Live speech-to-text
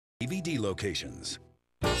DVD locations.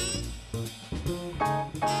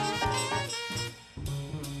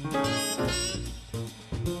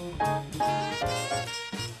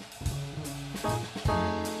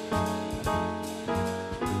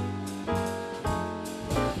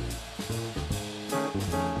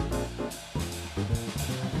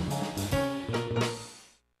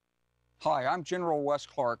 Hi, I'm General Wes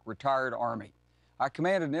Clark, retired Army. I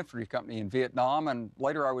commanded an infantry company in Vietnam, and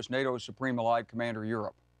later I was NATO's Supreme Allied Commander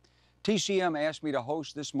Europe. TCM asked me to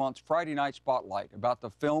host this month's Friday Night Spotlight about the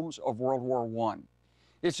films of World War I.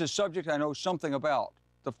 It's a subject I know something about.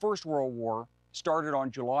 The First World War started on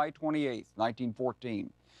July 28,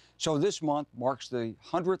 1914. So this month marks the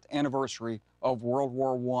 100th anniversary of World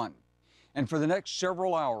War I. And for the next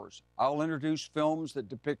several hours, I'll introduce films that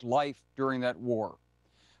depict life during that war.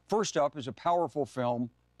 First up is a powerful film,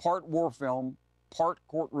 part war film, part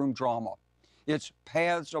courtroom drama. It's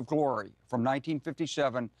Paths of Glory from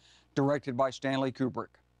 1957, directed by Stanley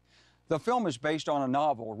Kubrick. The film is based on a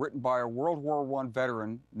novel written by a World War I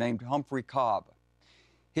veteran named Humphrey Cobb.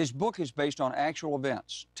 His book is based on actual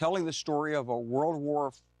events, telling the story of a World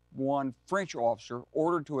War I French officer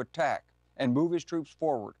ordered to attack and move his troops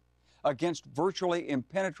forward against virtually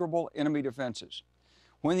impenetrable enemy defenses.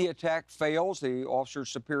 When the attack fails, the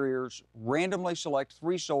officer's superiors randomly select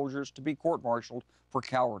 3 soldiers to be court-martialed for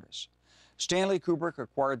cowardice. Stanley Kubrick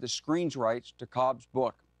acquired the screen's rights to Cobb's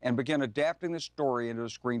book and began adapting the story into a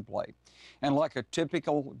screenplay. And like a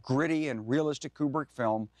typical gritty and realistic Kubrick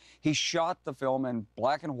film, he shot the film in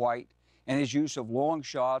black and white, and his use of long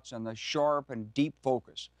shots and the sharp and deep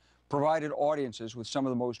focus provided audiences with some of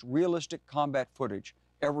the most realistic combat footage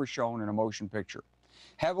ever shown in a motion picture.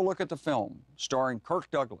 Have a look at the film, starring Kirk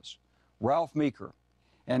Douglas, Ralph Meeker,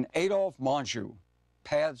 and Adolphe Menjou,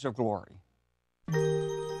 Paths of Glory.